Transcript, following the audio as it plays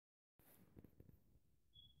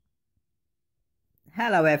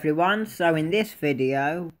Hello everyone, so in this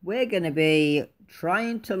video we're going to be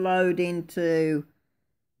trying to load into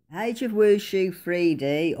Age of Wushu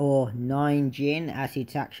 3D, or 9Jin as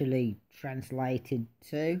it's actually translated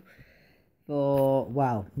to, for,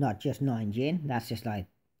 well, not just 9Jin, that's just like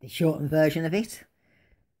the shortened version of it,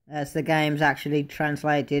 as the game's actually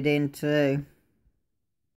translated into,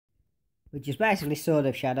 which is basically Sword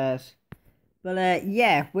of Shadows. But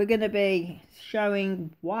yeah, we're going to be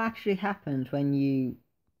showing what actually happens when you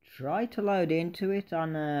try to load into it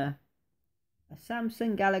on a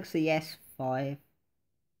Samsung Galaxy S5.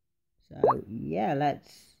 So yeah,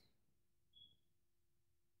 let's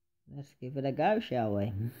give it a go, shall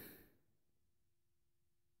we?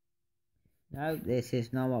 No, this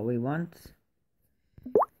is not what we want.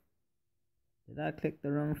 Did I click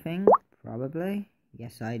the wrong thing? Probably.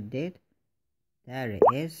 Yes, I did. There it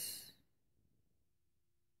is.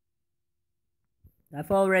 I've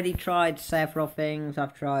already tried several things.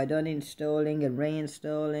 I've tried uninstalling and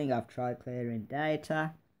reinstalling. I've tried clearing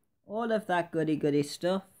data. All of that goody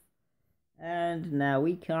stuff. And now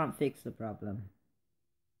we can't fix the problem.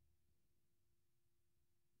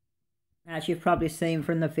 As you've probably seen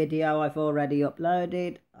from the video I've already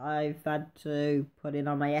uploaded, I've had to put it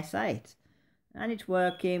on my S8. And it's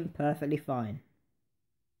working perfectly fine.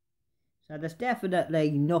 So there's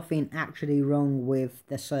definitely nothing actually wrong with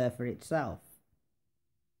the server itself.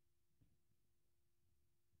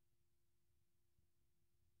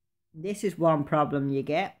 This is one problem you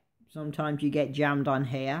get. Sometimes you get jammed on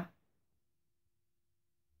here.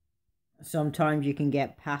 Sometimes you can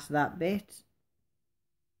get past that bit.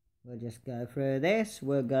 We'll just go through this.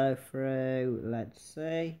 We'll go through, let's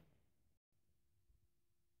see.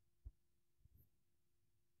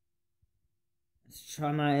 Let's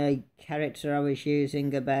try my character I was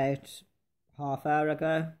using about half hour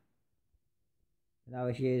ago. That I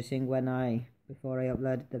was using before I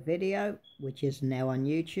uploaded the video, which is now on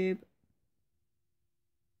YouTube.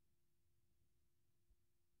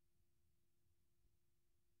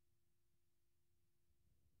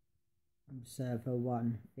 Server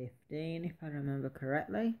 115, if I remember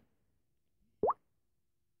correctly.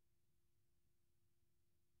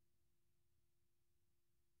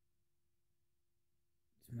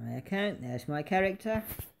 It's my account, there's my character.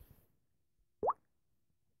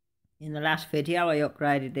 In the last video I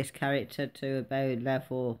upgraded this character to about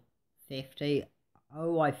level 50.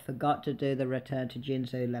 Oh, I forgot to do the Return to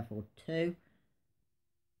Jinzu level 2.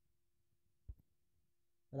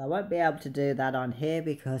 But I won't be able to do that on here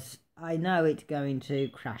because I know it's going to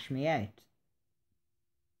crash me out.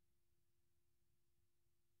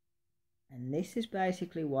 And this is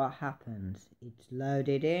basically what happens. It's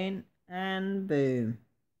loaded in and boom.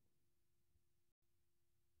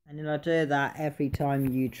 And it'll do that every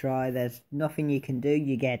time you try. There's nothing you can do.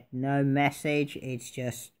 You get no message. It's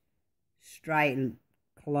just straight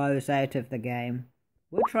close out of the game.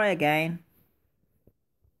 We'll try again.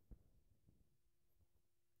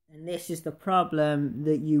 And this is the problem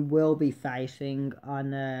that you will be facing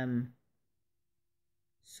on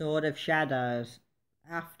Sword of Shadows.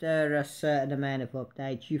 After a certain amount of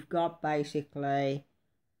updates, you've got basically,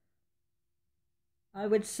 I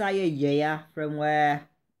would say, a year from where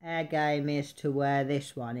our game is to where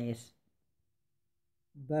this one is,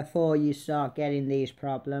 before you start getting these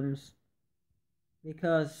problems.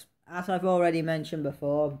 Because, as I've already mentioned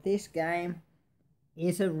before, this game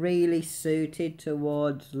isn't really suited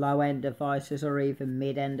towards low-end devices or even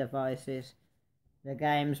mid-end devices. The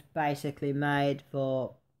game's basically made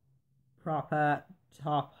for proper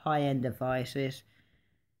top high-end devices.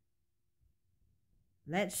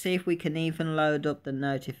 Let's see if we can even load up the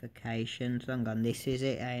notifications. Hang on, this is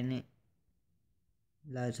it, ain't it?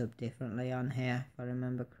 Loads up differently on here, if I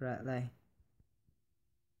remember correctly.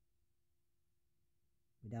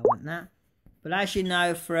 We don't want that. But as you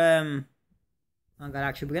know from... we're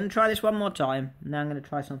going to try this one more time, and then I'm going to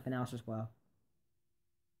try something else as well.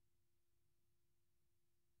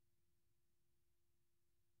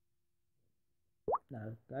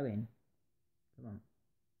 No, go in. Come on.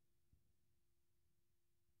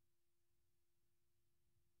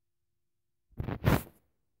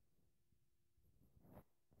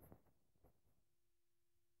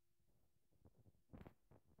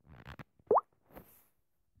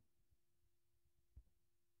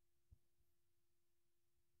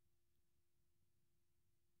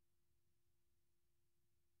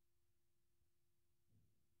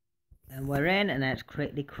 And we're in, and let's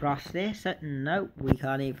quickly cross this. Nope, we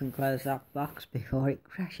can't even close that box before it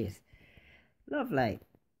crashes. Lovely.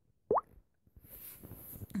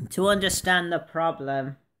 To understand the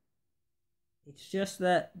problem, it's just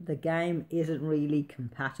that the game isn't really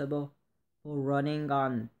compatible for running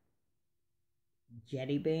on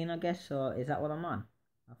Jelly Bean, I guess, or is that what I'm on?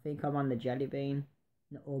 I think I'm on the Jelly Bean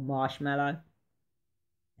or Marshmallow,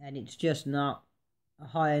 and it's just not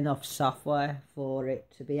high enough software for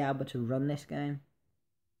it to be able to run this game.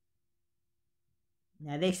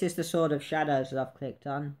 Now this is the sort of shadows that I've clicked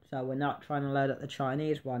on, so we're not trying to load up the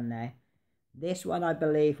Chinese one now. This one I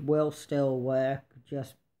believe will still work,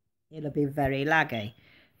 just it'll be very laggy.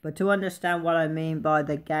 But to understand what I mean by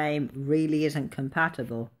the game really isn't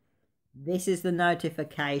compatible, this is the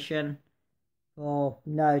notification for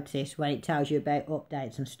notice when it tells you about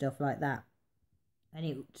updates and stuff like that. And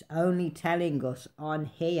it's only telling us on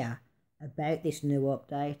here about this new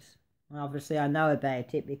update. Obviously I know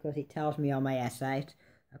about it because it tells me on my S8.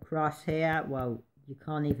 Across here, well, you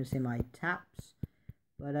can't even see my taps,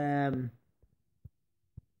 but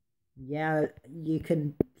yeah, you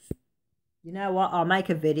can, you know what, I'll make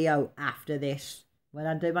a video after this. When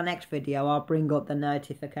I do my next video, I'll bring up the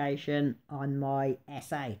notification on my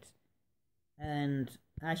S8, and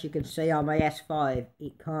as you can see on my S5,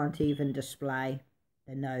 it can't even display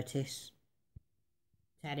the notice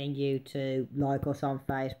telling you to like us on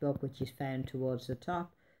Facebook, which is found towards the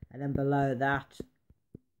top, and then below that,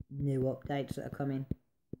 new updates that are coming,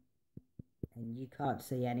 and you can't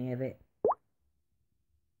see any of it.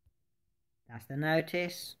 That's the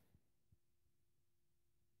notice,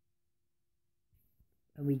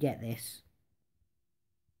 and we get this.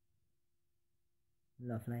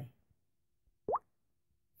 Lovely.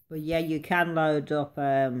 But yeah, you can load up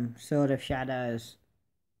Sword of Shadows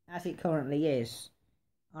as it currently is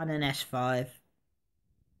on an S5.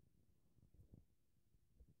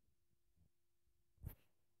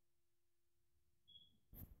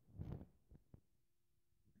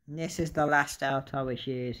 And this is the last out I was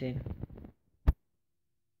using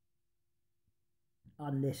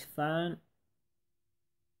on this phone.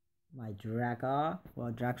 My Dragar,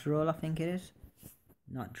 well, Dragsroll I think it is,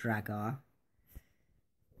 not Dragar.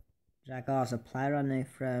 Dragar's a player I knew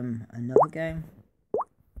from another game,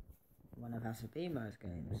 one of Hasabimo's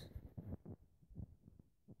games.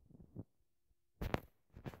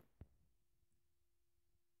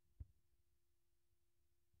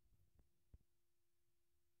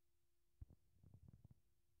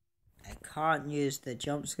 I can't use the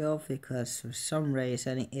jump skill because for some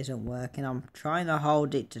reason it isn't working. I'm trying to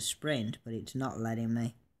hold it to sprint, but it's not letting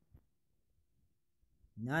me.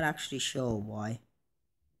 Not actually sure why.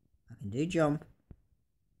 I can do jump,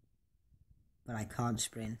 but I can't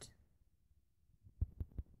sprint.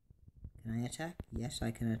 Can I attack? Yes,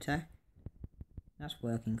 I can attack. That's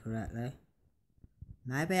working correctly.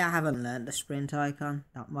 Maybe I haven't learnt the sprint icon.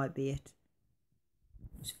 That might be it.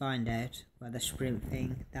 Let's find out where the sprint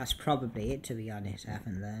thing. That's probably it, to be honest. I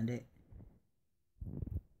haven't learned it.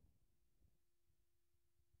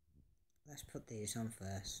 Let's put these on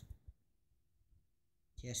first.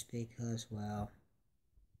 Just because, well,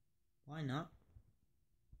 why not?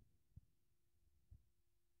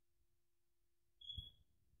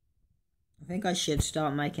 I think I should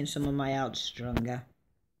start making some of my outs stronger.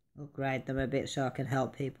 Upgrade them a bit so I can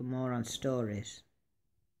help people more on stories.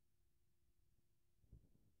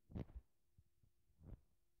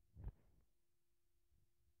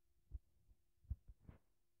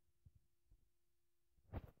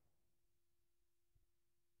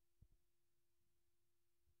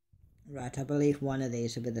 Right, I believe one of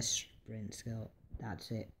these will be the sprint skill.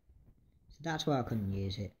 That's it. So that's why I couldn't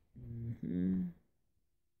use it. Let's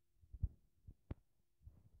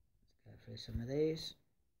go through some of these.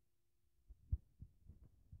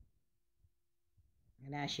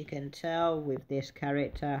 And as you can tell with this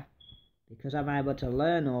character, because I'm able to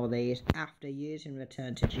learn all these after using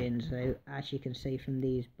Return to Jinzu, as you can see from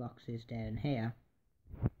these boxes down here,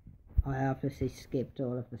 I obviously skipped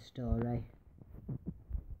all of the story.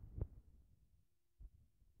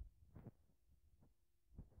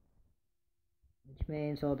 Which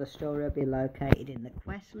means all the story will be located in the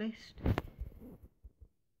quest list.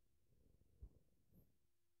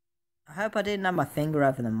 I hope I didn't have my finger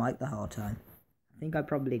over the mic the whole time. I think I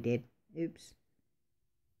probably did. Oops.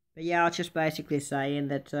 But yeah, I was just basically saying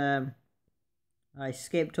that I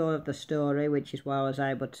skipped all of the story, which is why I was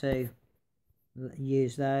able to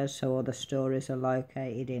use those. So all the stories are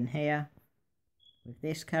located in here with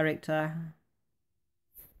this character.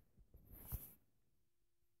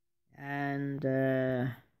 And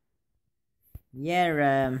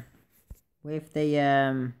yeah, with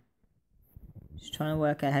the just trying to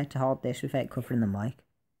work out how to hold this without covering the mic.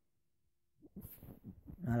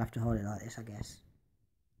 I'll have to hold it like this, I guess.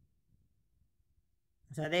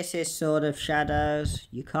 So this is Sword of Shadows.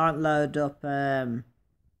 You can't load up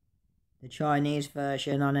the Chinese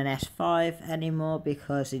version on an S5 anymore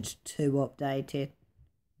because it's too updated.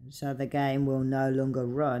 So the game will no longer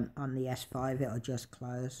run on the S5, it'll just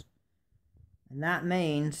close. And that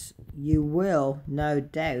means you will, no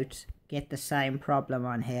doubt, get the same problem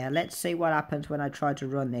on here. Let's see what happens when I try to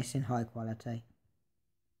run this in high quality.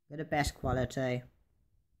 Go to best quality.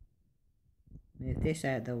 Move this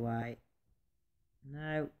out of the way.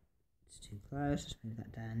 No, it's too close. Let's move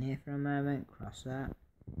that down here for a moment. Cross that.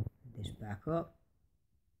 Move this back up.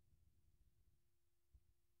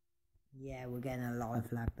 Yeah, we're getting a lot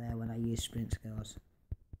of lag there when I use sprint skills.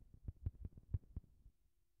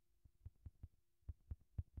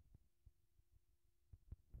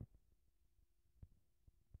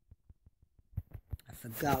 I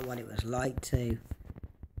forgot what it was like to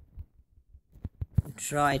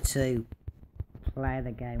try to play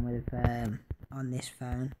the game with on this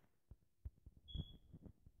phone.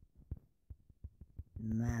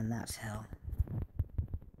 Man, that's hell.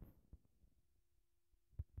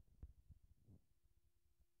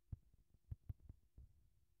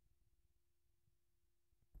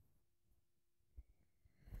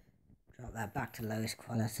 Drop that back to lowest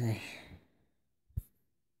quality.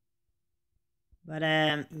 But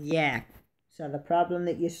yeah, so the problem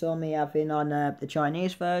that you saw me having on the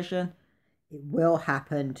Chinese version, it will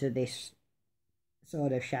happen to this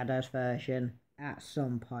Sword of Shadows version at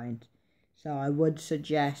some point. So I would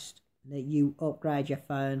suggest that you upgrade your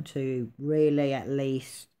phone to really at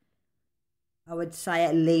least, I would say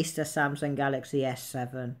at least a Samsung Galaxy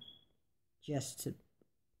S7, just to,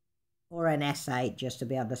 or an S8 just to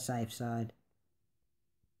be on the safe side.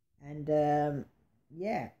 And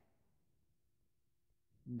yeah,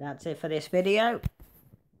 that's it for this video.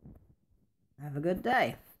 Have a good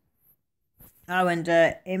day. Oh, and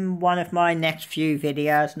in one of my next few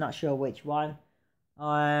videos, not sure which one,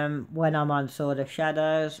 when I'm on Sword of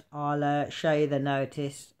Shadows, I'll show you the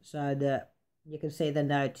notice so that you can see the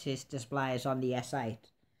notice displays on the S8.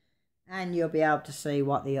 And you'll be able to see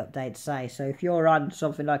what the updates say. So if you're on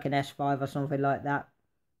something like an S5 or something like that,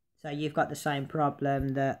 so you've got the same problem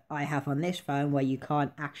that I have on this phone where you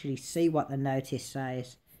can't actually see what the notice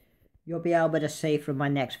says, you'll be able to see from my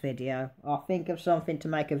next video. I'll think of something to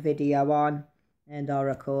make a video on and I'll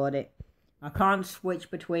record it. I can't switch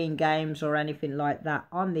between games or anything like that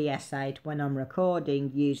on the S8 when I'm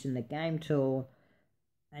recording using the game tool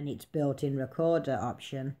and its built-in recorder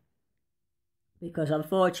option, because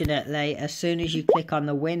unfortunately as soon as you click on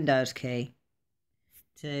the Windows key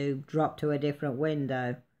to drop to a different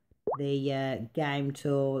window, the game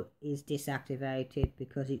tool is deactivated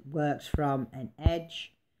because it works from an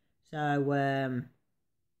edge. So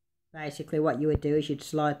basically what you would do is you'd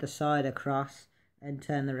slide the side across and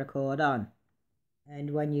turn the record on,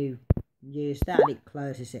 and when you use that it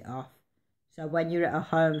closes it off. So when you're at a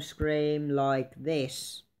home screen like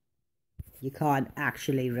this, you can't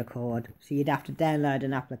actually record, so you'd have to download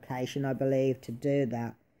an application, I believe, to do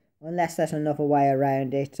that, unless there's another way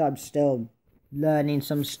around it. I'm still learning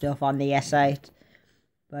some stuff on the S8,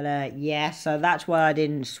 but yeah, so that's why I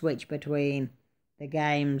didn't switch between the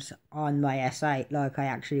games on my S8 like I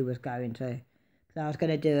actually was going to. So I was going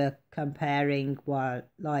to do a comparing, I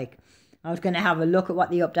was going to have a look at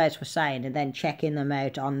what the updates were saying and then checking them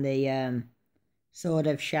out on the Sword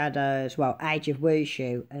of Shadows, Age of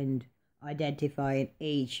Wushu, and identifying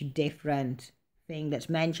each different thing that's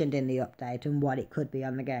mentioned in the update and what it could be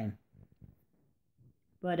on the game.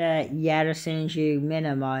 But yeah, as soon as you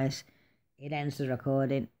minimize, it ends the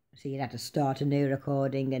recording. So you'd have to start a new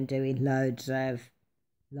recording and doing loads of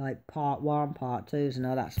like part 1, part 2s and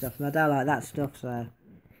all that stuff. And I don't like that stuff, so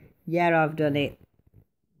yeah, I've done it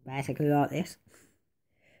basically like this.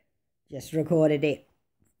 Just recorded it,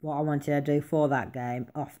 what I wanted to do for that game,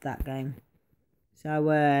 off that game.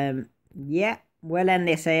 So yeah, we'll end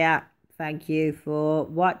this here. Thank you for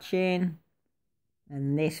watching.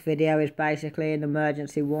 And this video is basically an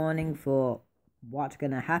emergency warning for what's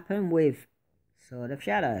going to happen with Sword of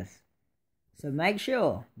Shadows. So make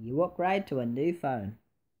sure you upgrade to a new phone.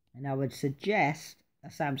 And I would suggest a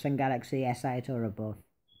Samsung Galaxy S8 or above.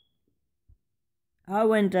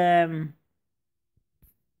 Oh, and let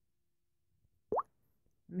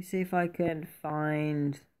me see if I can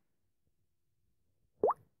find...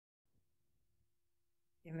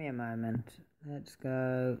 Give me a moment. Let's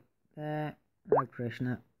go there. Oh,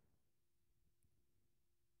 Krishna.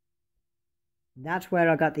 That's where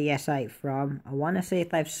I got the S8 from. I want to see if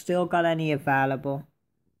they've still got any available.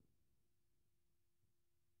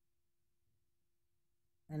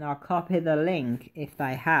 And I'll copy the link if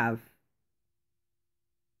they have.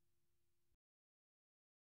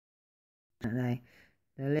 The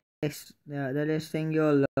the listing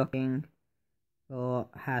you're looking for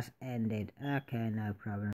has ended. Okay, no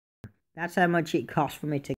problem. That's how much it cost for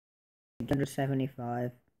me to get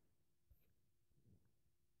 175.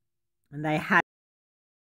 And they had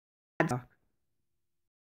stock.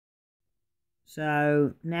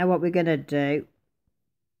 So now what we're gonna do,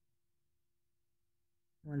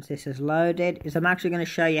 once this is loaded, is I'm actually gonna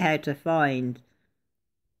show you how to find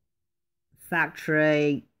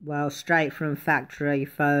factory, well, straight from factory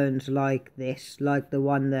phones like this, like the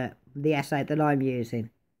one that, the S8 that I'm using.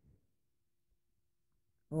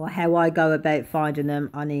 Or how I go about finding them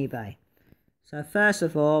on eBay. So first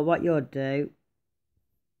of all, what you'll do,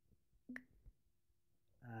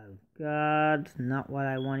 oh god, not what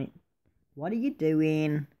I wanted. What are you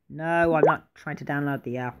doing? No, I'm not trying to download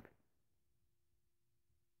the app.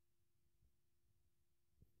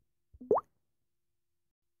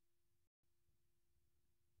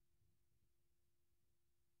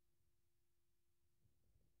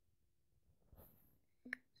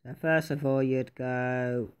 So first of all, you'd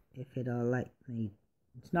go, if it'll let me,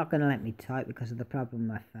 it's not going to let me type because of the problem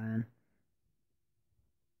with my phone.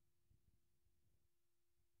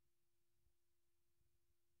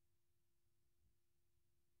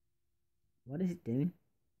 What is it doing?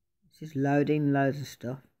 It's just loading loads of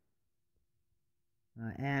stuff.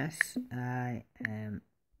 Right, S-I-M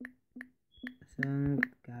Samsung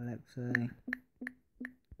Galaxy.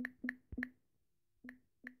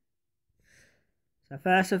 So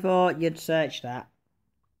first of all, you'd search that.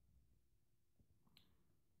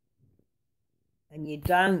 And you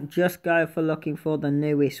don't just go for looking for the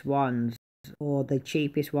newest ones or the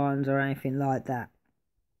cheapest ones or anything like that.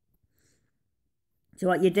 So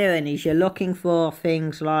what you're doing is you're looking for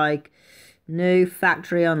things like new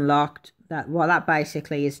factory unlocked. What that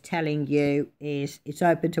basically is telling you is it's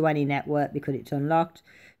open to any network because it's unlocked.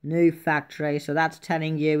 New factory, so that's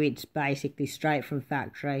telling you it's basically straight from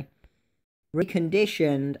factory.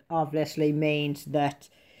 Reconditioned obviously means that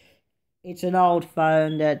it's an old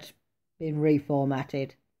phone that's been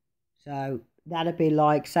reformatted. So that'd be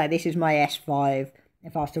like, say this is my S5.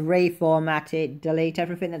 If I was to reformat it, delete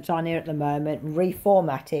everything that's on here at the moment,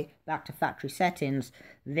 reformat it back to factory settings,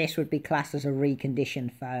 this would be classed as a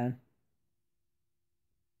reconditioned phone.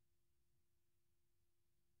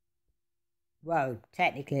 Well,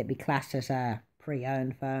 technically it'd be classed as a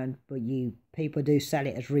pre-owned phone, but people do sell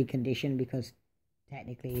it as reconditioned because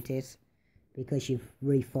technically it is, because you've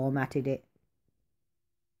reformatted it.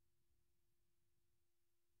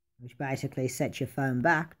 Which basically sets your phone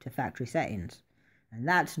back to factory settings. And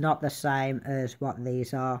that's not the same as what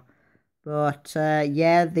these are. But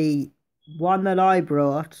yeah, the one that I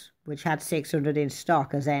brought, which had 600 in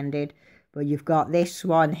stock, has ended. But you've got this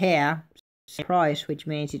one here, same price, which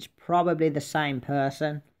means it's probably the same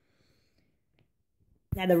person.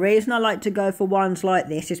 Now, the reason I like to go for ones like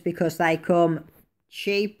this is because they come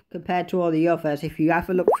cheap compared to all the others. If you have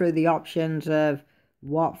a look through the options of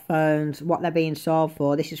what phones, what they're being sold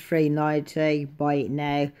for, this is $390, buy it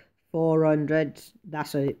now. 400,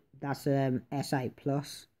 that's S8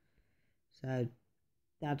 Plus. So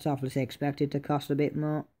that's obviously expected to cost a bit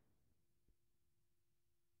more.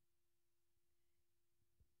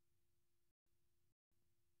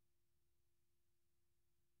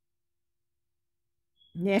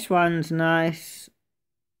 This one's nice.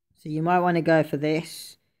 So you might want to go for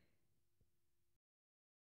this.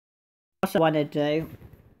 Also want to do,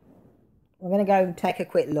 we're going to go and take a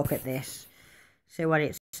quick look at this. See what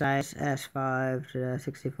it says. S5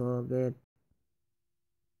 64 good.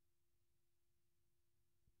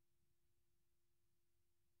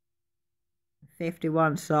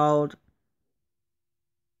 51 sold.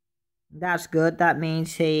 That's good. That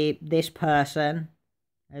means this person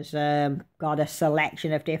has got a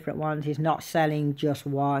selection of different ones. He's not selling just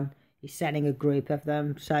one. He's selling a group of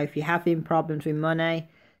them. So if you're having problems with money,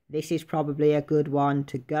 this is probably a good one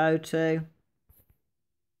to go to.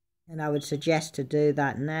 And I would suggest to do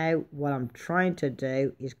that now. What I'm trying to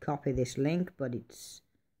do is copy this link, but it's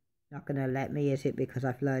not going to let me, is it? Because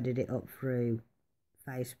I've loaded it up through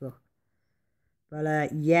Facebook.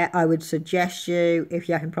 But yeah, I would suggest you, if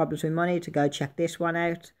you're having problems with money, to go check this one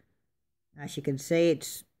out. As you can see,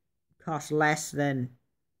 it's cost less than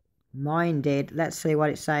mine did. Let's see what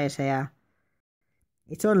it says here.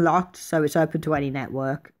 It's unlocked, so it's open to any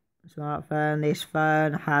network. Smartphone. This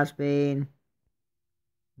phone has been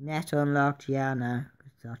net unlocked. Yeah, no,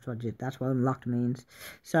 that's what unlocked means.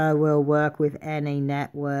 So we'll work with any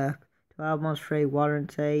network. 12 months free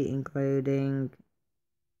warranty, including.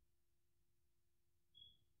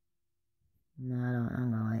 No,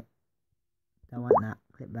 I'm gonna wait. Don't want that.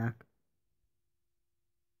 Click back.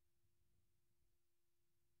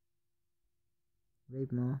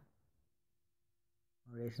 Read more.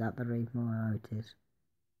 Or is that the read more? Oh, it is.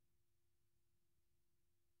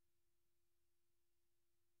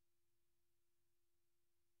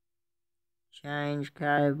 Change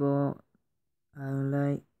cable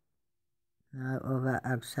only. No other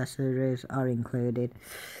accessories are included.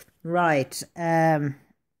 Right.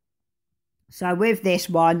 So with this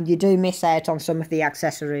one, you do miss out on some of the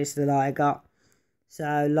accessories that I got.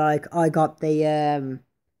 So like I got the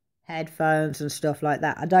headphones and stuff like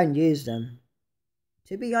that. I don't use them.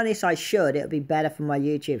 To be honest, I should. It would be better for my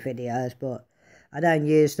YouTube videos, but I don't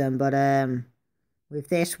use them. But with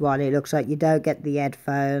this one, it looks like you don't get the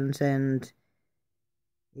headphones, and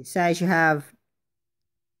it says you have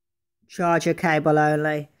charger cable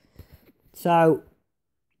only. So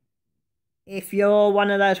if you're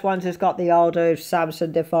one of those ones that's got the older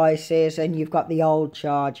Samsung devices and you've got the old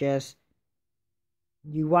chargers,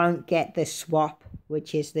 you won't get the swap,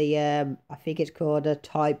 which is the I think it's called a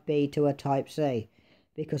Type B to a Type C,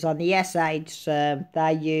 because on the S8s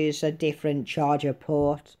they use a different charger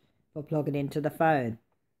port for plugging into the phone.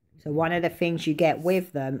 So one of the things you get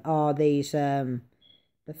with them are these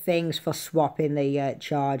the things for swapping the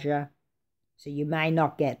charger. So you may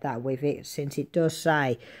not get that with it, since it does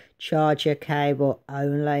say charger cable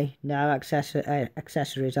only. No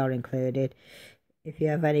accessories are included. If you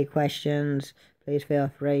have any questions, please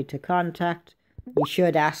feel free to contact. You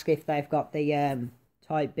should ask if they've got the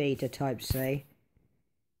Type B to Type C.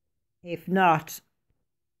 If not,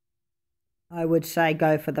 I would say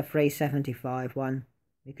go for the 375 one,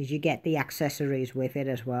 because you get the accessories with it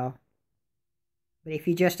as well. But if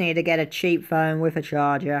you just need to get a cheap phone with a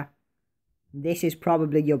charger, this is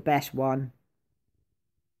probably your best one.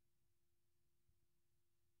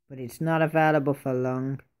 But it's not available for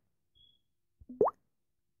long.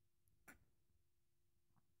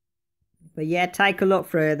 But yeah, take a look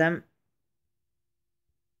through them.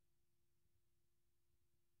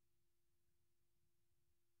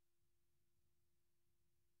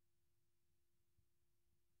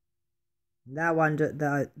 That one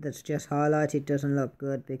that's just highlighted doesn't look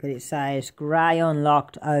good, because it says grey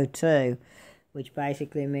unlocked 02, which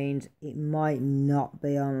basically means it might not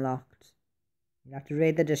be unlocked. You have to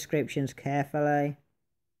read the descriptions carefully.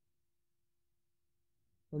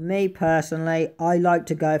 For me personally, I like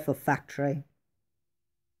to go for factory.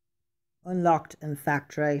 Unlocked and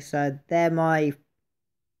factory, so they're my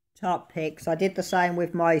top picks. I did the same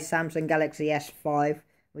with my Samsung Galaxy S5,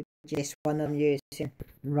 which is this one I'm using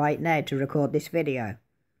right now to record this video.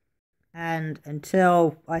 And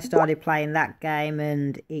until I started playing that game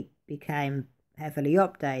and it became heavily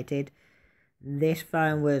updated, this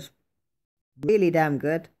phone was really damn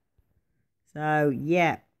good. So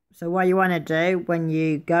yeah, so what you want to do when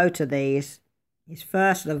you go to these is,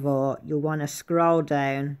 first of all, you'll want to scroll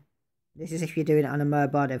down. This is if you're doing it on a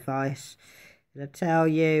mobile device. It'll tell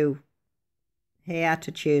you here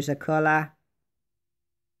to choose a colour.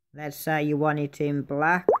 Let's say you want it in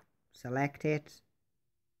black. Select it.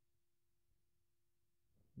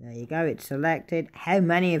 There you go, it's selected. How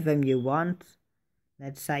many of them you want?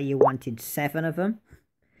 Let's say you wanted 7 of them.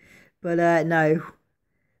 But no,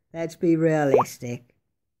 let's be realistic.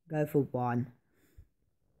 Go for 1.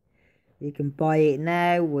 You can buy it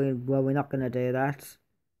now. Well, we're not going to do that.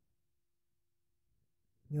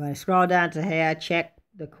 You want to scroll down to here, check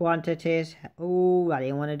the quantities. Oh, I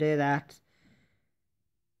didn't want to do that.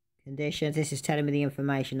 Conditions. This is telling me the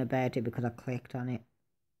information about it because I clicked on it.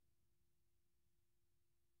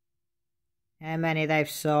 How many they've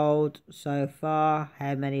sold so far.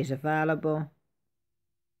 How many is available.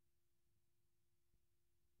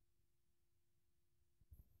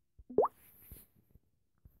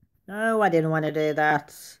 No, I didn't want to do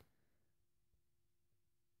that.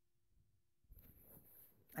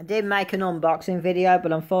 I did make an unboxing video,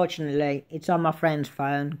 but unfortunately, it's on my friend's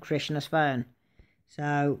phone, Krishna's phone.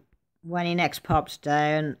 So, when he next pops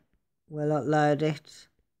down, we'll upload it.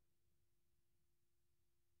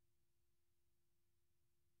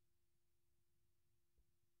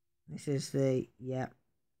 This is the, yeah.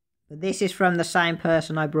 But this is from the same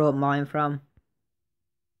person I brought mine from.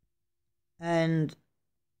 And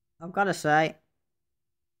I've got to say,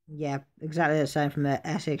 yeah, exactly the same from the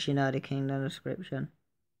Essex United Kingdom description.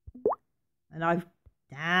 And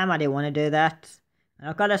damn, I didn't want to do that. And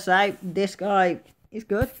I've got to say, this guy is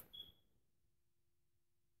good.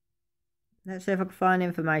 Let's see if I can find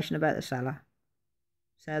information about the seller,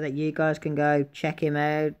 so that you guys can go check him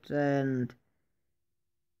out and,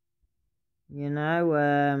 you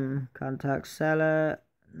know, contact seller.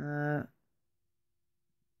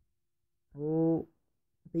 Oh,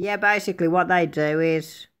 but yeah, basically what they do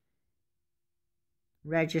is,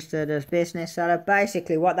 registered as business. So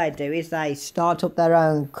basically what they do is they start up their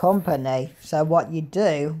own company. So what you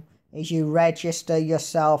do is you register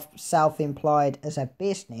yourself self-employed as a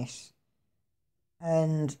business,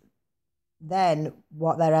 and then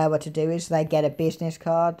what they're able to do is they get a business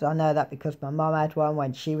card. I know that because my mum had one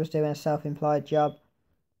when she was doing a self-employed job.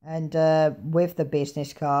 And with the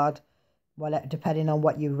business card, well, depending on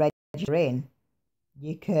what you register in,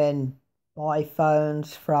 you can buy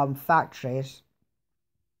phones from factories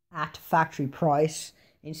at factory price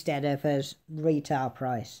instead of as retail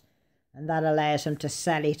price, and that allows them to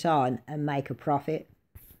sell it on and make a profit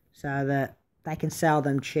so that they can sell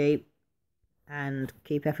them cheap and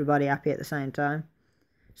keep everybody happy at the same time.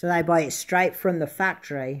 So they buy it straight from the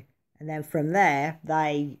factory, and then from there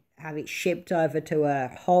they have it shipped over to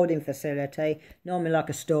a holding facility, normally like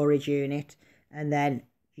a storage unit, and then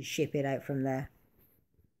you ship it out from there.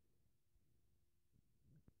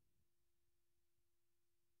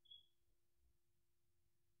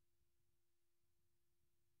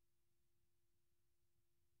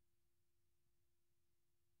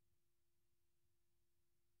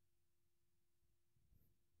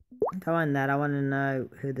 Go on that, I want to know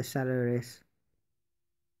who the seller is.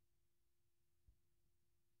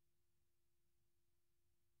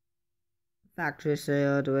 Factory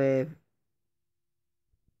sealed with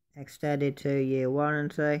extended 2-year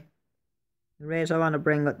warranty. The reason I want to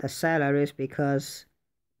bring up the seller is because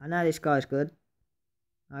I know this guy's good.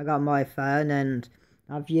 I got my phone and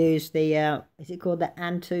I've used the, is it called the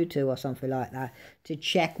Antutu or something like that, to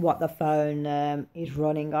check what the phone is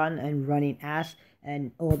running on and running as,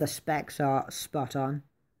 and all the specs are spot on.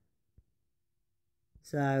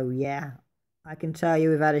 So yeah, I can tell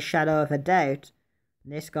you without a shadow of a doubt,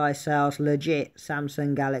 this guy sells legit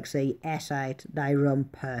Samsung Galaxy S8. They run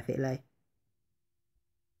perfectly.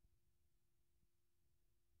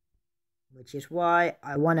 Which is why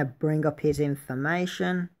I want to bring up his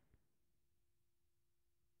information,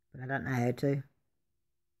 but I don't know how to.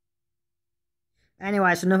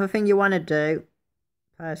 Anyways, another thing you want to do,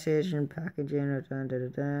 precision, packaging,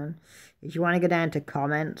 return, is you want to go down to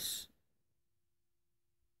comments.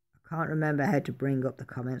 I can't remember how to bring up the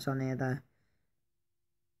comments on here though.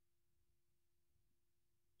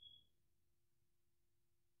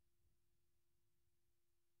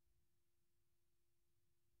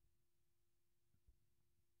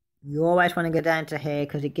 You always want to go down to here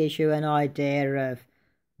because it gives you an idea of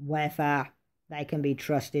whether they can be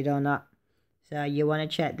trusted or not. So you want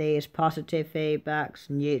to check these positive feedbacks,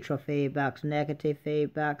 neutral feedbacks, negative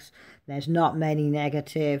feedbacks. There's not many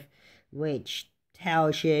negative, which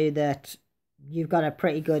tells you that you've got a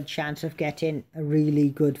pretty good chance of getting a really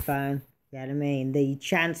good phone. You know what I mean? The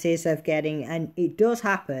chances of getting, and it does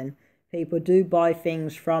happen, people do buy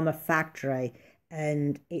things from a factory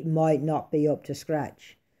and it might not be up to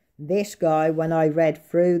scratch. This guy, when I read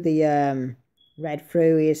through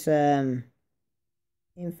his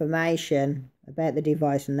information about the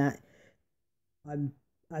device and that,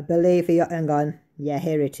 I believe he, hang on, yeah,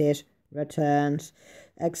 here it is, returns,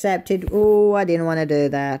 accepted, oh, I didn't want to do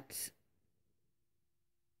that,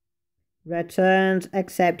 returns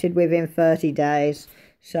accepted within 30 days,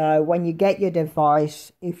 so when you get your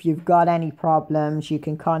device, if you've got any problems, you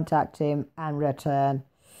can contact him and return.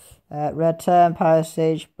 Return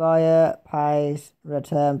postage, buyer pays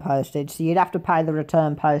return postage, so you'd have to pay the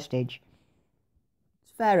return postage.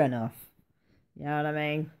 It's fair enough, you know what I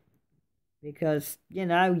mean? Because, you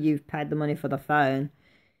know, you've paid the money for the phone.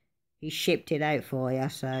 He shipped it out for you,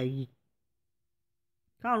 so you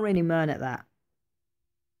can't really moan at that.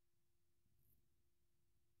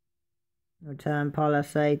 Return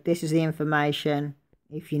policy. This is the information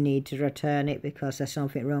if you need to return it because there's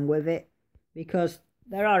something wrong with it. Because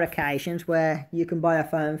there are occasions where you can buy a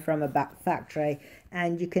phone from a factory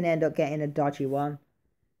and you can end up getting a dodgy one.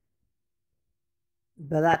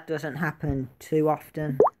 But that doesn't happen too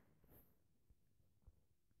often.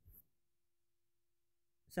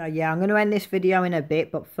 So yeah, I'm going to end this video in a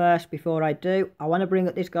bit, but first, before I do, I want to bring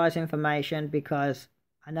up this guy's information because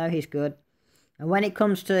I know he's good. And when it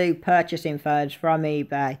comes to purchasing phones from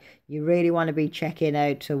eBay, you really want to be checking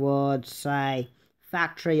out towards, say,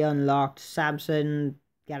 factory unlocked Samsung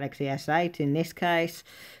Galaxy S8 in this case.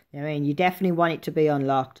 I mean, you definitely want it to be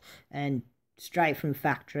unlocked, and straight from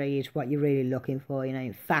factory is what you're really looking for, you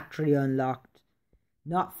know, factory unlocked.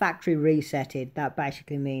 Not factory resetted. That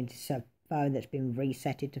basically means it's a phone that's been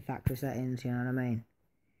resetted to factory settings, you know what I mean?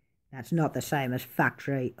 That's not the same as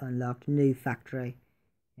factory unlocked, new factory.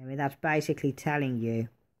 I mean, that's basically telling you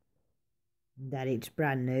that it's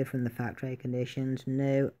brand new from the factory conditions,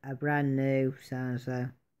 new, a brand new, so-and-so.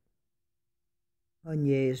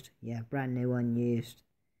 Unused. Yeah, brand new unused.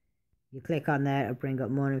 You click on there to bring up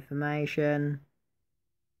more information.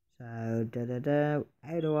 So, how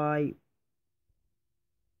do I...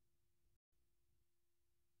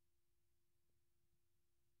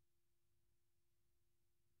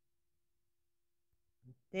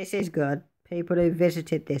 This is good. People who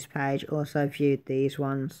visited this page also viewed these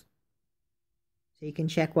ones. So you can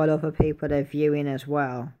check what other people are viewing as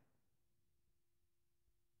well.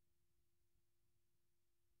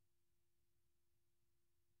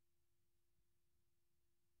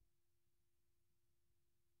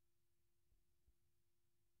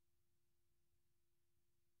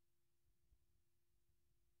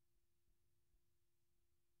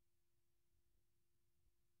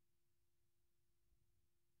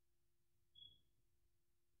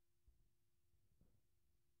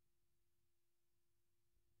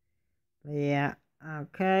 But yeah,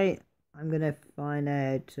 okay. I'm gonna find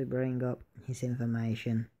out to bring up his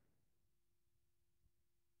information.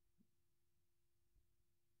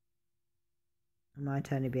 I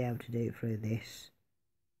might only be able to do it through this,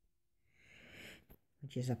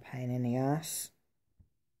 which is a pain in the ass.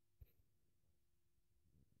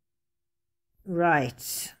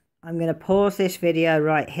 Right, I'm going to pause this video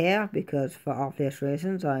right here because for obvious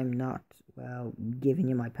reasons I'm not, well, giving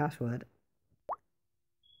you my password.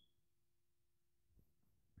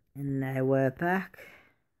 And now we're back,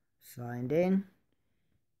 signed in.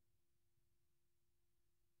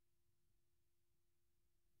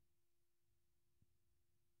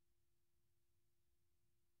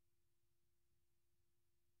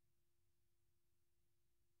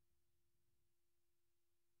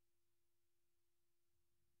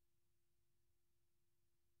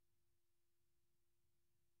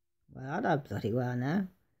 Well, I don't bloody well know.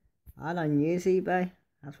 I don't use eBay.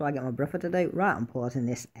 That's why I get my brother to do. Right, I'm pausing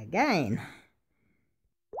this again.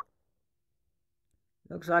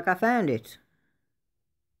 Looks like I found it.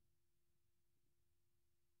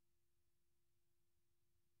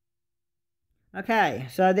 Okay,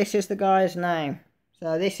 so this is the guy's name.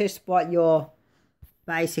 So this is what you'll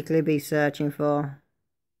basically be searching for.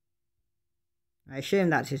 I assume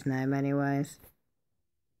that's his name anyways.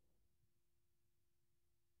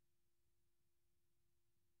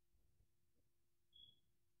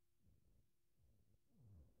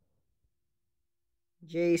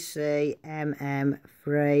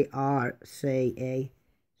 GCMM3RCE.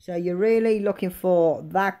 So you're really looking for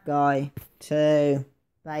that guy to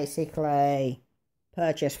basically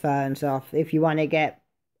purchase phones off if you want to get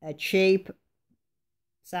a cheap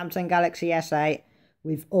Samsung Galaxy S8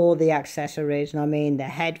 with all the accessories. And I mean the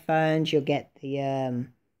headphones, you'll get the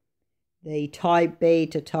Type B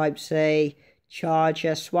to Type C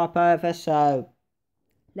charger swap over. So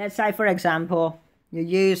let's say for example you're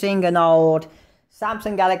using an old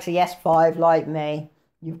Samsung Galaxy S5 like me.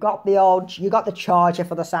 You got the charger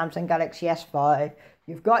for the Samsung Galaxy S5.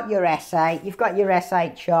 You've got your S8. You've got your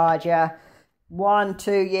S8 charger.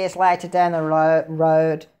 1-2 years later down the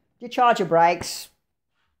road, your charger breaks.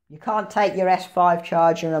 You can't take your S5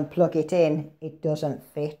 charger and plug it in. It doesn't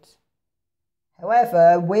fit.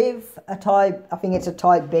 However, with a type, I think it's a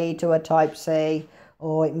Type B to a Type C,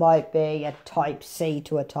 or it might be a Type C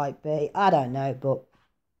to a Type B. I don't know, but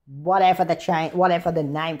whatever the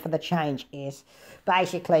name for the change is,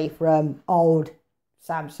 basically from old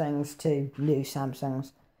Samsungs to new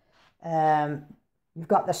Samsungs, you've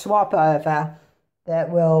got the swap over that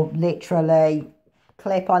will literally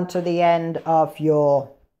clip onto the end of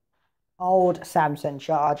your old Samsung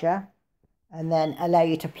charger and then allow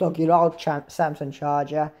you to plug your old Samsung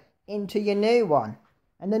charger into your new one.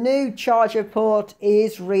 And the new charger port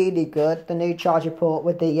is really good, the new charger port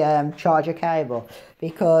with the charger cable,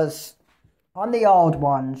 because on the old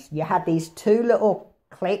ones, you had these two little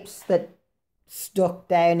clips that stuck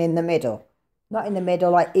down in the middle. Not in the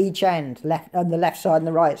middle, like each end, left on the left side and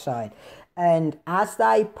the right side. And as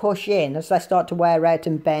they push in, as they start to wear out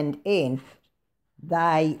and bend in,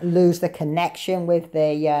 they lose the connection with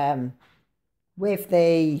the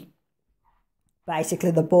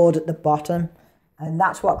basically the board at the bottom. And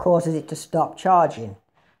that's what causes it to stop charging.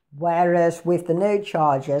 Whereas with the new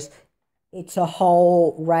chargers, it's a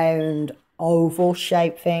whole round oval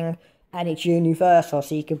shaped thing and it's universal,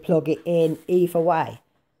 so you can plug it in either way.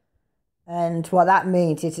 And what that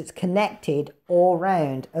means is it's connected all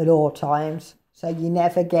round at all times, so you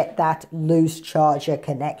never get that loose charger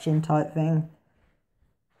connection type thing.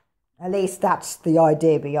 At least that's the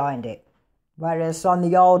idea behind it. Whereas on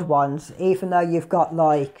the old ones, even though you've got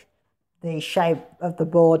like the shape of the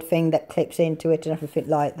board thing that clips into it and everything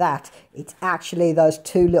like that. It's actually those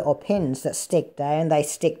two little pins that stick down. They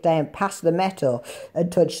stick down past the metal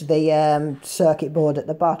and touch the circuit board at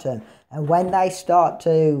the bottom. And when they start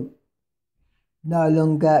to no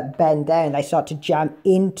longer bend down, they start to jam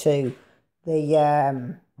into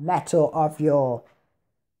the metal of your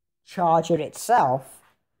charger itself,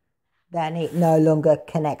 then it no longer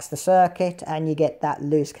connects the circuit and you get that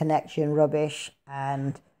loose connection rubbish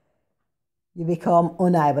and you become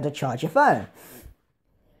unable to charge your phone.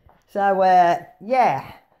 So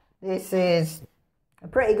yeah, this is a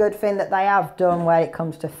pretty good thing that they have done when it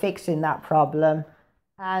comes to fixing that problem.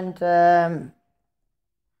 And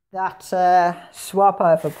that swap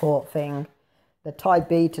over port thing, the Type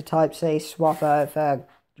B to Type C swap over,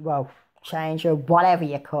 well, changer, whatever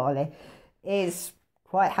you call it, is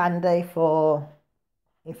quite handy for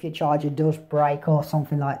if your charger does break or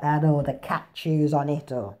something like that, or the cat chews on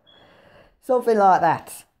it or something like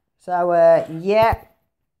that. So yeah,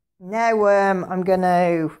 now I'm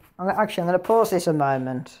gonna pause this a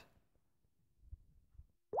moment.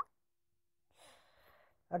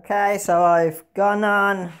 Okay, so I've gone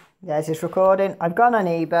on, yes, it's recording. I've gone on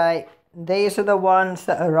eBay. These are the ones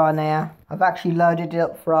that are on here. I've actually loaded it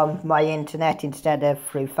up from my internet instead of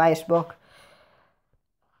through Facebook.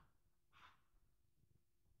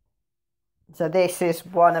 So this is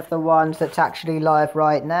one of the ones that's actually live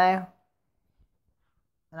right now.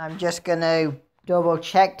 And I'm just going to double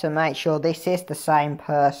check to make sure this is the same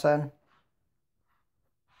person.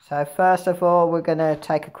 So first of all, we're going to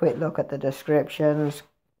take a quick look at the descriptions.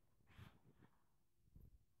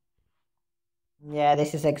 Yeah,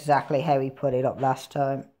 this is exactly how he put it up last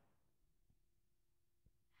time.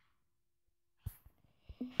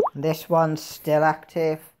 This one's still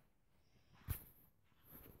active.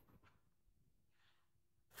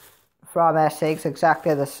 From Essex,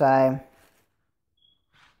 exactly the same.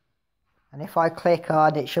 And if I click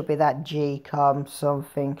on it, should be that GCOM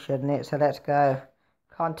something, shouldn't it? So let's go.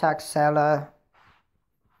 Contact seller.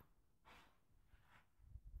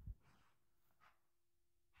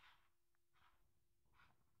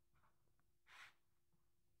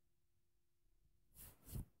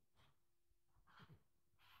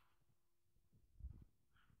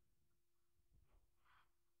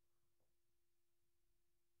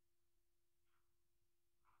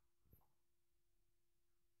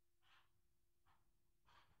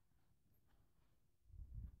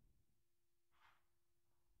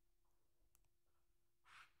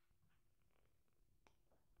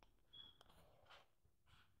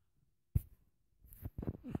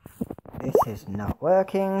 This is not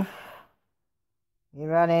working. You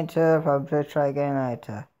ran into a problem, try again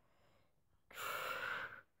later.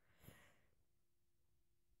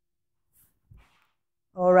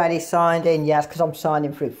 Already signed in, yes, because I'm signed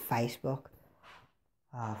in through Facebook.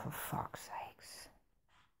 Oh, for fuck's sakes.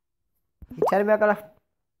 You telling me I've got to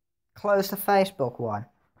close the Facebook one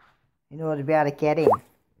in order to be able to get in?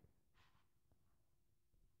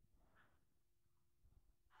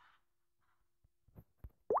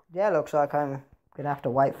 Yeah, looks like I'm going to have to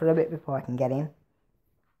wait for a bit before I can get in.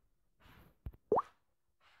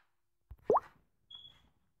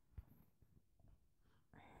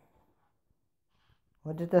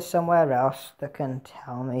 Or is there somewhere else that can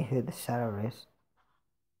tell me who the seller is?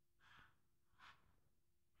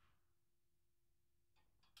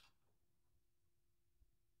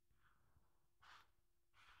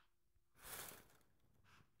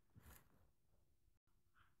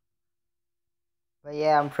 But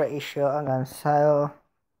yeah, I'm pretty sure I'm going to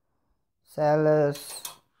sellers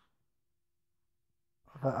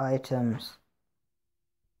of items.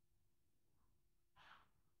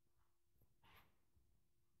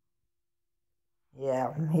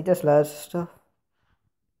 Yeah, he does loads of stuff.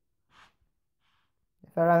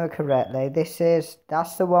 If I remember correctly,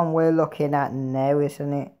 that's the one we're looking at now,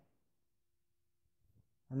 isn't it?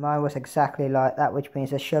 And mine was exactly like that, which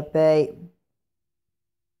means there should be.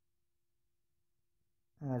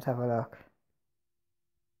 Let's have a look.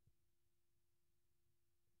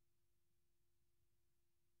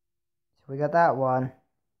 So we got that one.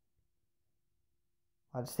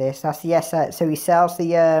 What's this? That's the S8. So he sells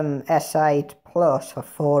the S8 Plus for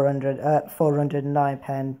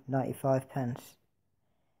 £409.95.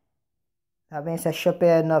 That means there should be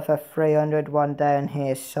another 300 one down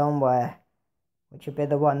here somewhere, which would be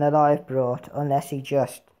the one that I've brought, unless he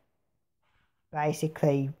just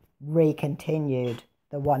basically recontinued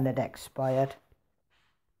the one that expired.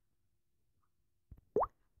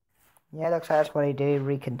 Yeah, looks like that's what he did,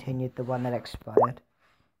 recontinued the one that expired.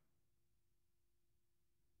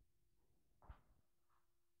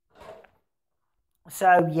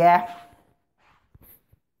 So yeah,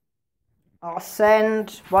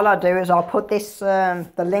 what I'll do is I'll put this, the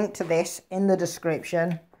link to this in the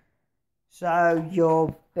description. So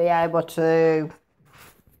you'll be able to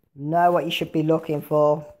know what you should be looking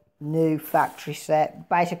for. New factory set.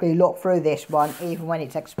 Basically look through this one, even when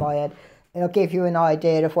it's expired. It'll give you an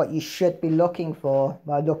idea of what you should be looking for,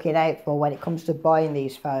 looking out for when it comes to buying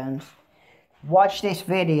these phones. Watch this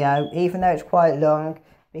video, even though it's quite long,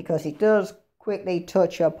 because it does quickly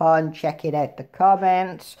touch upon checking out the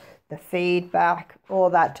comments, the feedback, all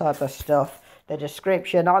that type of stuff, the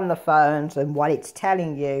description on the phones and what it's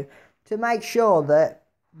telling you to make sure that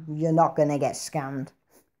you're not going to get scammed.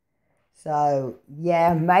 So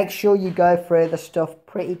yeah, make sure you go through the stuff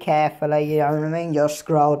pretty carefully, you know what I mean? You'll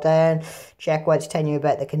scroll down, check what it's telling you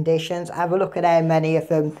about the conditions, have a look at how many of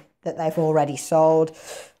them that they've already sold.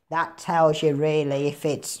 That tells you really if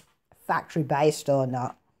it's factory based or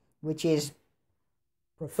not, which is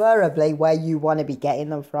preferably where you want to be getting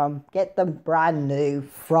them from. Get them brand new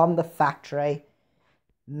from the factory,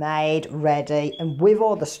 made, ready, and with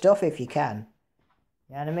all the stuff if you can.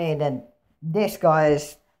 You know what I mean? And this guy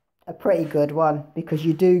is a pretty good one because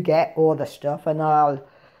you do get all the stuff. And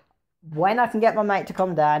when I can get my mate to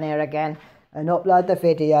come down here again and upload the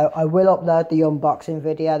video, I will upload the unboxing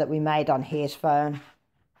video that we made on his phone,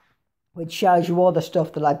 which shows you all the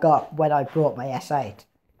stuff that I got when I brought my S8.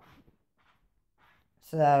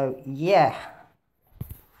 So yeah,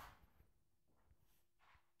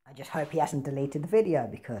 I just hope he hasn't deleted the video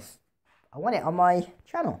because I want it on my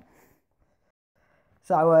channel.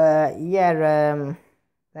 So yeah,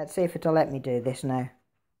 let's see if it'll let me do this now.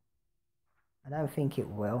 I don't think it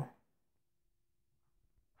will.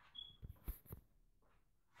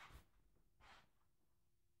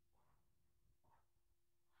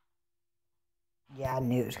 Yeah, I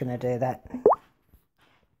knew it was going to do that.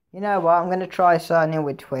 You know what, I'm going to try signing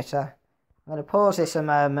with Twitter. I'm going to pause this a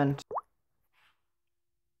moment.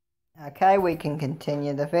 Okay, we can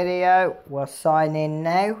continue the video. We'll sign in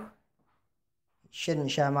now. It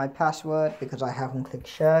shouldn't show my password because I haven't clicked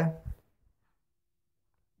show.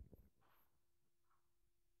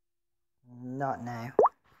 Not now.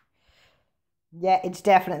 Yeah, it's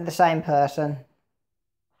definitely the same person.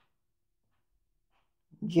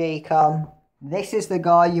 GCOM. This is the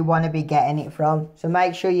guy you want to be getting it from. So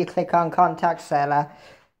make sure you click on contact seller.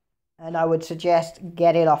 And I would suggest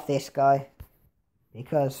get it off this guy.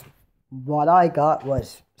 Because what I got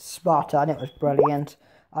was spot on. It was brilliant.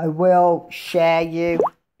 I will share you.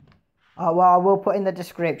 Oh, well, I will put in the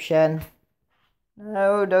description.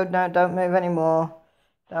 No, don't move anymore.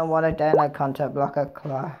 Don't want to download content blocker.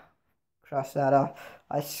 Cross that off.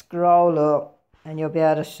 I scroll up and you'll be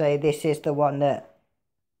able to see this is the one that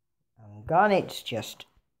gone. It's just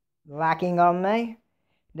lagging on me.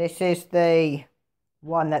 This is the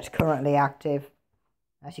one that's currently active.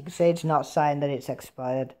 As you can see, it's not saying that it's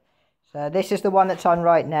expired. So this is the one that's on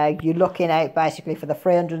right now. You're looking out basically for the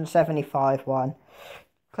 375 one.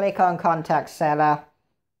 Click on contact seller.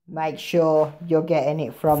 Make sure you're getting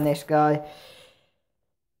it from this guy.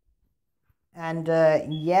 And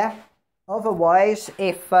yeah, otherwise,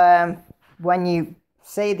 if when you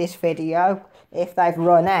see this video, if they've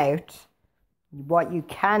run out, what you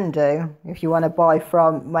can do, if you want to buy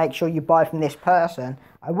from, make sure you buy from this person,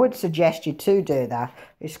 I would suggest you to do that.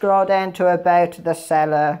 You scroll down to about the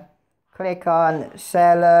seller, click on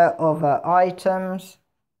seller, other items,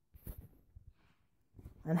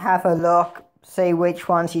 and have a look, see which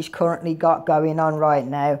ones he's currently got going on right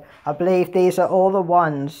now. I believe these are all the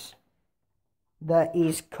ones that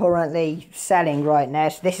he's currently selling right now.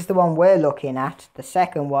 So this is the one we're looking at, the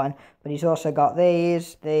second one, but he's also got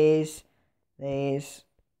these. And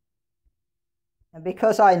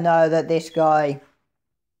because I know that this guy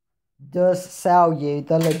does sell you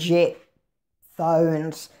the legit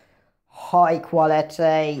phones, high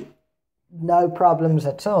quality, no problems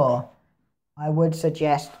at all, I would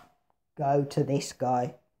suggest go to this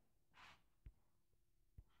guy.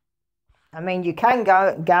 I mean, you can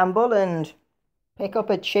go gamble and pick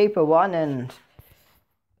up a cheaper one and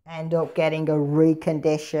end up getting a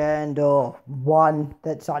reconditioned or one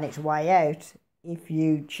that's on its way out if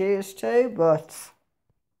you choose to, but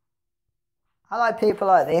I like people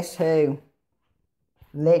like this who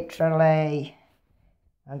literally,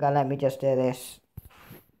 let me just do this,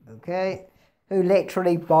 okay, who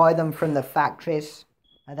literally buy them from the factories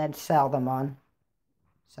and then sell them on.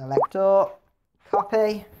 Select all,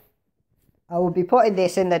 copy. I will be putting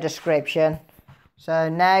this in the description. So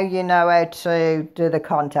now you know how to do the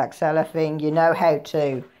contact seller thing. You know how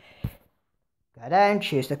to go down,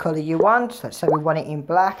 choose the colour you want. Let's say we want it in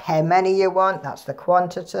black. How many you want, that's the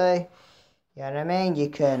quantity. You know what I mean?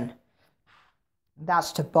 You can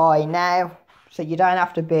That's to buy now, so you don't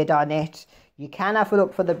have to bid on it. You can have a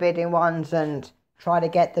look for the bidding ones and try to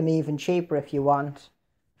get them even cheaper if you want.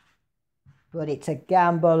 But it's a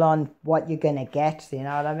gamble on what you're going to get, you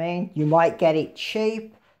know what I mean? You might get it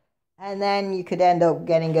cheap, and then you could end up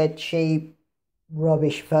getting a cheap,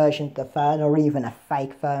 rubbish version of the phone, or even a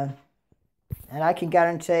fake phone. And I can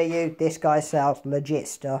guarantee you, this guy sells legit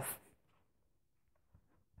stuff.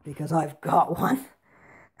 Because I've got one.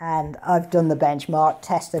 And I've done the benchmark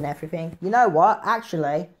test and everything. You know what?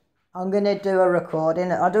 Actually, I'm going to do a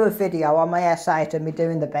recording. I'll do a video on my site of me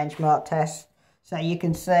doing the benchmark test. So you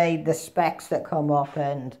can see the specs that come up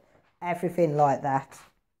and everything like that.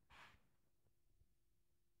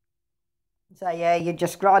 So yeah, you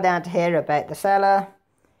just scroll down to here about the seller.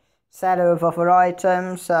 Seller of other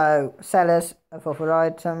items. So sellers of other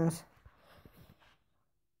items.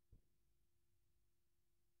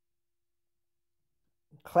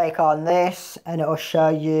 Click on this and it'll show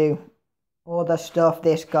you all the stuff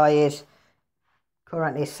this guy is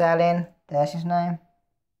currently selling. There's his name.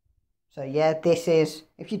 So yeah, this is,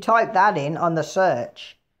 if you type that in on the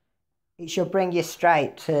search, it should bring you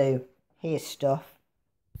straight to his stuff.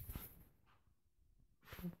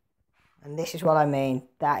 And this is what I mean,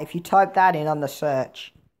 that if you type that in on the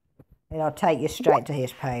search, it'll take you straight to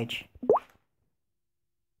his page.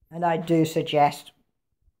 And I do suggest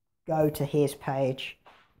go to his page,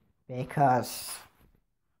 because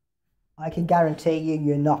I can guarantee you,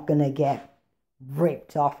 you're not going to get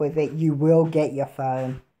ripped off with it. You will get your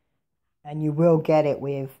phone. And you will get it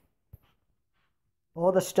with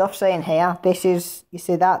all the stuff in here. This is, you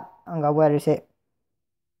see that? Hang on, where is it?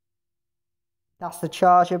 That's the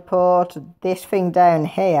charger port. This thing down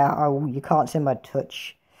here, oh, you can't see my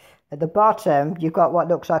touch. At the bottom, you've got what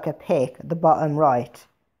looks like a pick at the bottom right.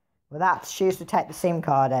 Well, that's used to take the SIM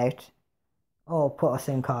card out. Or put a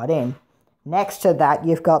SIM card in. Next to that,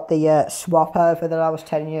 you've got the swap over that I was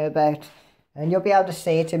telling you about. And you'll be able to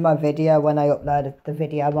see it in my video when I uploaded the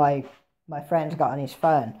video my friend's got on his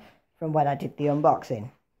phone from when I did the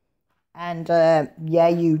unboxing. And yeah,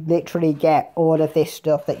 you literally get all of this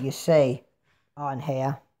stuff that you see on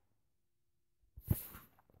here.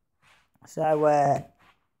 So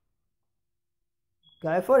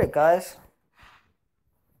go for it, guys.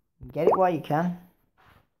 Get it while you can.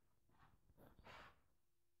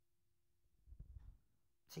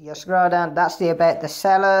 So you scroll down, that's the about the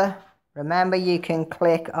seller. Remember, you can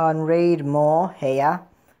click on read more here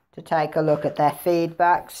to take a look at their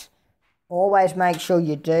feedbacks. Always make sure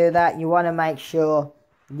you do that. You want to make sure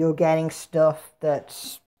you're getting stuff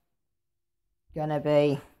that's gonna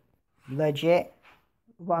be legit.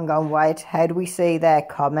 One going, wait, how do we see their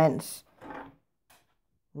comments?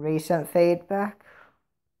 Recent feedback.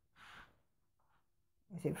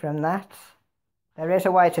 Is it from that? There is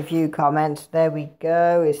a way to view comments. There we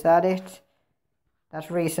go. Is that it?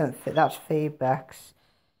 That's recent. That's feedbacks.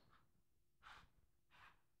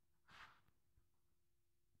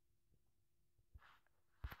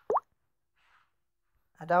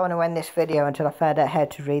 I don't want to end this video until I found out how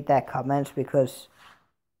to read their comments, because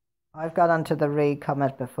I've got onto the read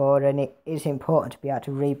comments before, and it is important to be able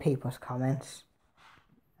to read people's comments.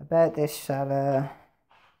 About this seller.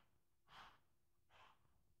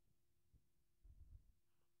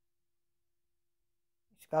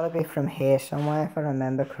 It's got to be from here somewhere, if I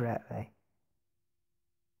remember correctly.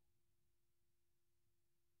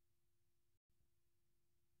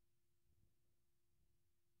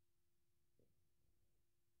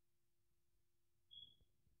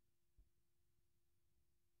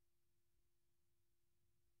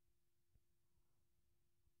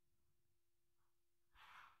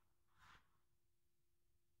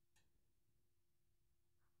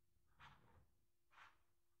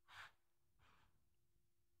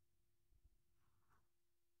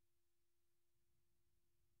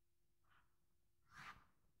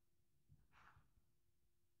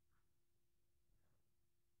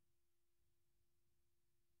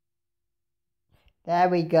 There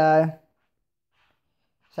we go.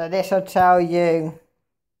 So this will tell you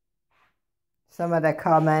some of the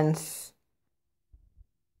comments.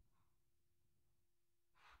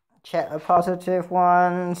 Check the positive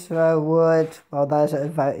ones. So would, well, those that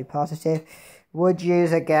have voted positive. Would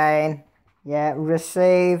use again. Yeah,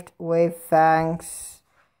 received with thanks.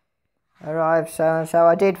 Arrived so and so.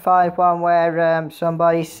 I did find one where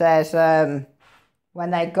somebody says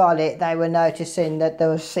when they got it, they were noticing that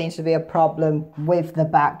there seems to be a problem with the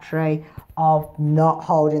battery of not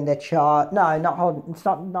holding the charge. No, not holding. It's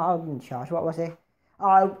not holding the charge. What was it?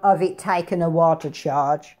 Oh, of it taking a while to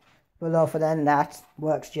charge. But other than that,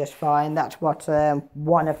 works just fine. That's what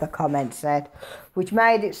one of the comments said, which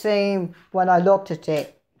made it seem, when I looked at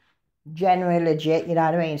it, genuinely legit, you know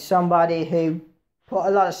what I mean? Somebody who put a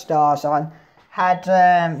lot of stars on, had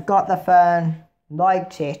got the phone,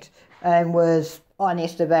 liked it, and was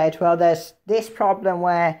honest about, well, there's this problem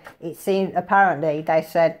where it seemed, apparently they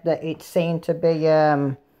said that it seemed to be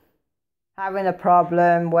having a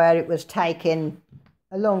problem where it was taking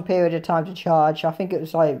a long period of time to charge. I think it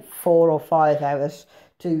was like 4 or 5 hours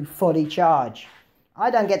to fully charge.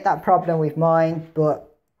 I don't get that problem with mine,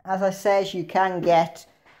 but as I said, you can get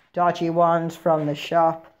dodgy ones from the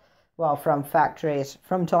shop, well, from factories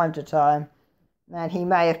from time to time, and he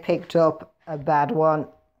may have picked up a bad one.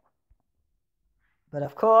 But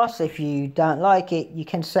of course, if you don't like it, you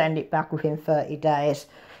can send it back within 30 days.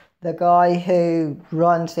 The guy who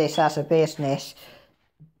runs this as a business,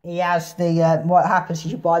 he has the, what happens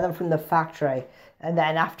is you buy them from the factory, and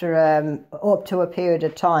then after up to a period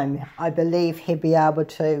of time, I believe he'll be able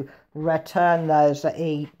to return those that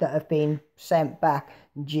have been sent back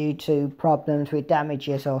due to problems with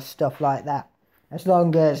damages or stuff like that, as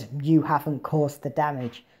long as you haven't caused the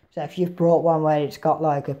damage. So if you've brought one where it's got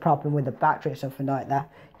like a problem with the battery or something like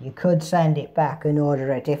that, you could send it back and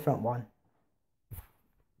order a different one.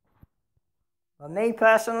 For me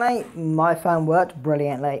personally, my phone worked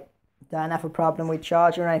brilliantly. Don't have a problem with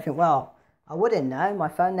charging or anything. Well, I wouldn't know. My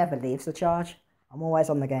phone never leaves the charge. I'm always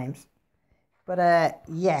on the games. But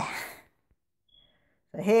yeah.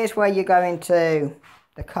 So here's where you go into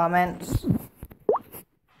the comments.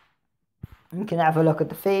 You can have a look at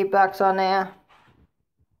the feedbacks on here.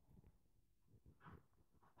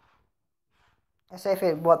 Let's see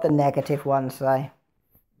what the negative ones say.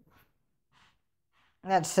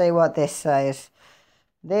 Let's see what this says.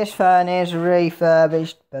 This phone is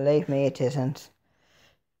refurbished. Believe me, it isn't.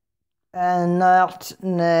 And not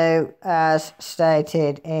new as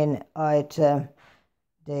stated in item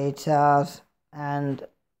details and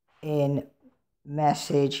in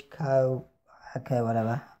message code. Okay,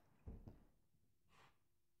 whatever.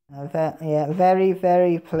 Yeah, very,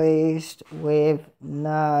 very pleased with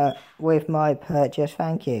my purchase.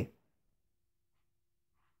 Thank you.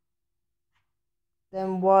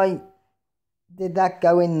 Then why did that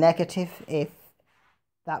go in negative if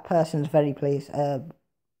that person's very pleased?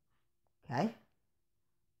 Okay.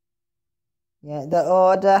 Yeah, the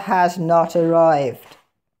order has not arrived.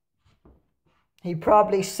 He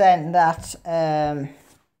probably sent that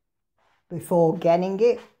before getting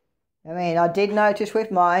it. I mean, I did notice with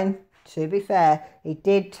mine, to be fair, it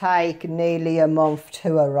did take nearly a month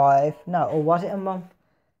to arrive. No, or was it a month?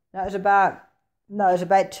 No, it was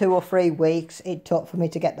about 2 or 3 weeks it took for me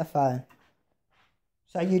to get the phone.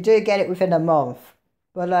 So you do get it within a month.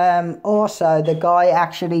 But also, the guy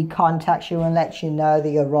actually contacts you and lets you know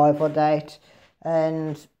the arrival date.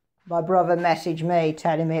 And my brother messaged me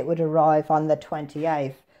telling me it would arrive on the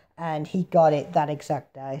 28th. And he got it that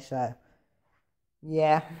exact day, so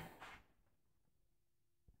yeah.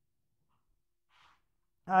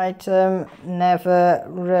 Item never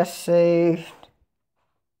received.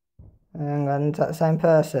 Hang on, is that the same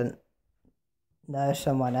person? No,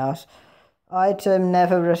 someone else. Item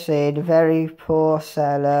never received. Very poor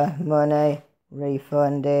seller. Money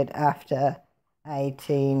refunded after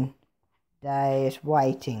 18 days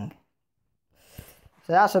waiting.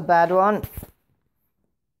 So that's a bad one.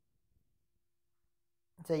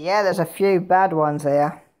 So yeah, there's a few bad ones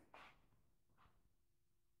here.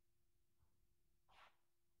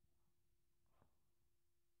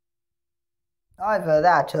 Either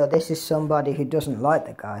that or this is somebody who doesn't like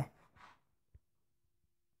the guy.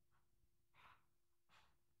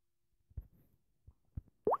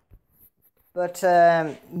 But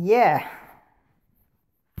yeah.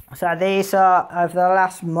 So these are, over the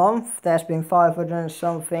last month, there's been 500 and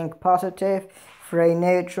something positive, 3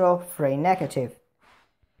 neutral, 3 negative.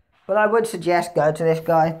 But I would suggest go to this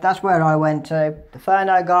guy. That's where I went to. The phone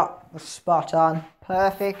I got was spot on,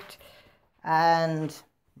 perfect. And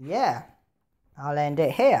yeah, I'll end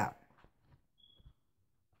it here.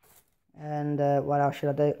 And what else should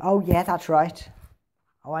I do? Oh yeah, that's right.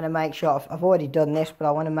 I want to make sure, I've already done this, but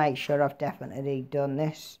I want to make sure I've definitely done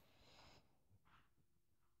this.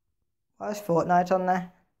 Why is Fortnite on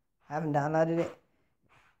there? I haven't downloaded it.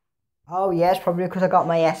 Oh yeah, it's probably because I got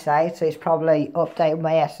my S8, so it's probably updated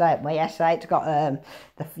my S8. My S8's got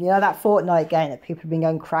you know that Fortnite game that people have been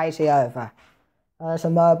going crazy over. There's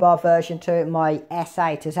a mobile version to it. My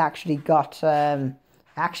S8 has actually got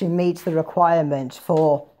actually meets the requirements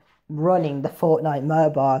for running the Fortnite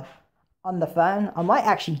mobile on the phone. I might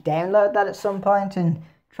actually download that at some point and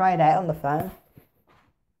try it out on the phone.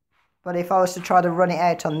 But if I was to try to run it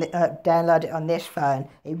out on the, download it on this phone,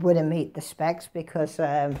 it wouldn't meet the specs because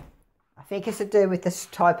I think it's to do with this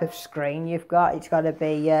type of screen you've got. It's got to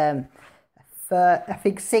be I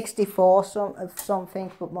think 64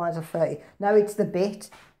 something, but mine's a 30. No, it's the bit.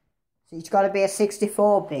 So it's got to be a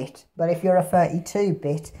 64-bit. But if you're a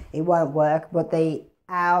 32-bit, it won't work. But the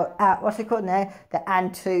what's it called now? The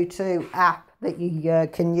Antutu app that you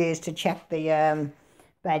can use to check the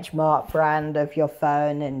benchmark brand of your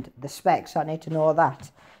phone and the specs on it and all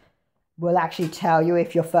that will actually tell you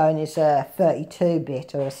if your phone is a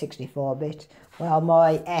 32-bit or a 64-bit. Well,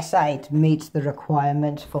 my S8 meets the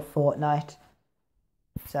requirements for Fortnite.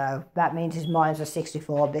 So that means mine's a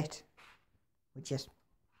 64-bit, which is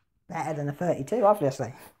better than a 32,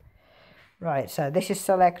 obviously. Right, so this is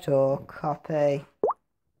select all, copy.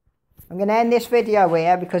 I'm going to end this video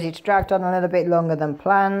here because it's dragged on a little bit longer than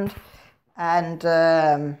planned. And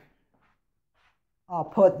I'll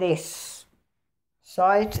put this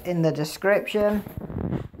site in the description.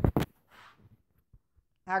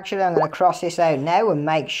 Actually, I'm going to cross this out now and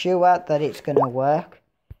make sure that it's going to work.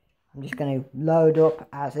 I'm just going to load up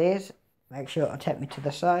as is. Make sure it'll take me to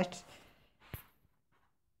the site.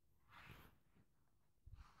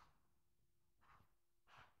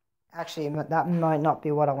 Actually, that might not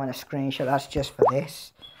be what I want to screenshot. That's just for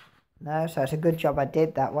this. No, so it's a good job I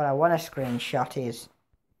did that. What I want to screenshot is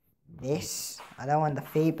this. I don't want the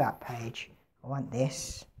feedback page. I want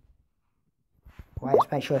this. Wait,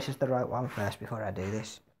 let's make sure this is the right one first before I do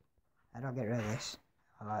this. I don't get rid of this.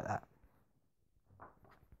 I like that.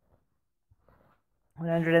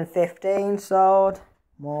 115 sold.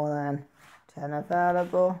 More than 10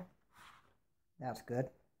 available. That's good.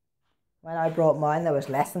 When I brought mine, there was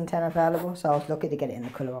less than 10 available, so I was lucky to get it in the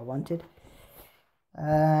colour I wanted.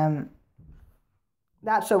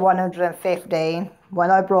 That's a 115.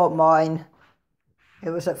 When I brought mine,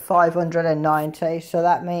 it was at 590, so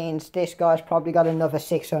that means this guy's probably got another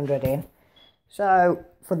 600 in. So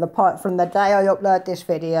from the day I upload this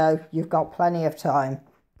video, you've got plenty of time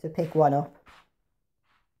to pick one up.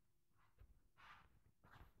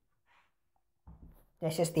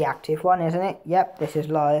 This is the active one, isn't it? Yep, this is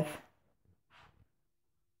live.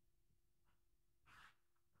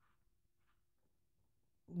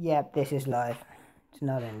 Yep, this is live. It's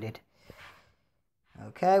not ended.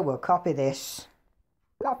 Okay, we'll copy this.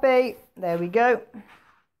 Copy. There we go. And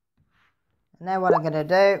now what I'm going to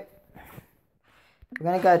do, we're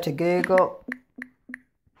going to go to Google.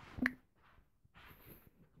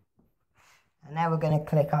 And now we're going to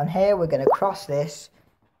click on here. We're going to cross this.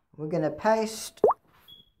 We're going to paste.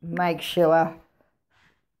 Make sure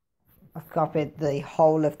I've copied the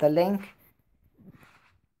whole of the link.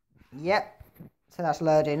 Yep. So that's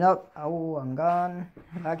loading up. Oh, I'm gone.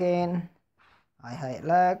 Log in. I hate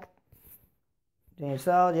lag.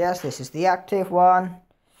 Installed. Yes, this is the active one.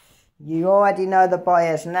 You already know the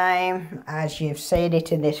buyer's name as you've seen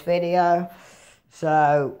it in this video.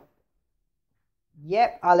 So,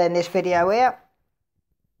 yep, I'll end this video here.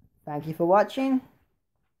 Thank you for watching.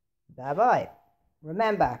 Bye bye.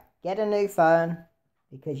 Remember, get a new phone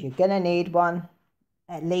because you're gonna need one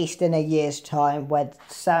at least in a year's time. When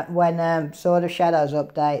Sword of Shadows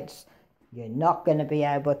updates, you're not going to be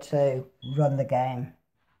able to run the game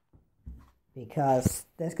because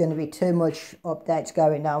there's going to be too much updates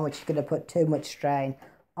going on, which is going to put too much strain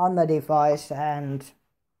on the device, and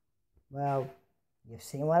well, you've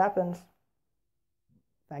seen what happens.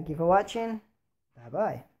 Thank you for watching. Bye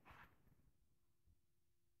bye.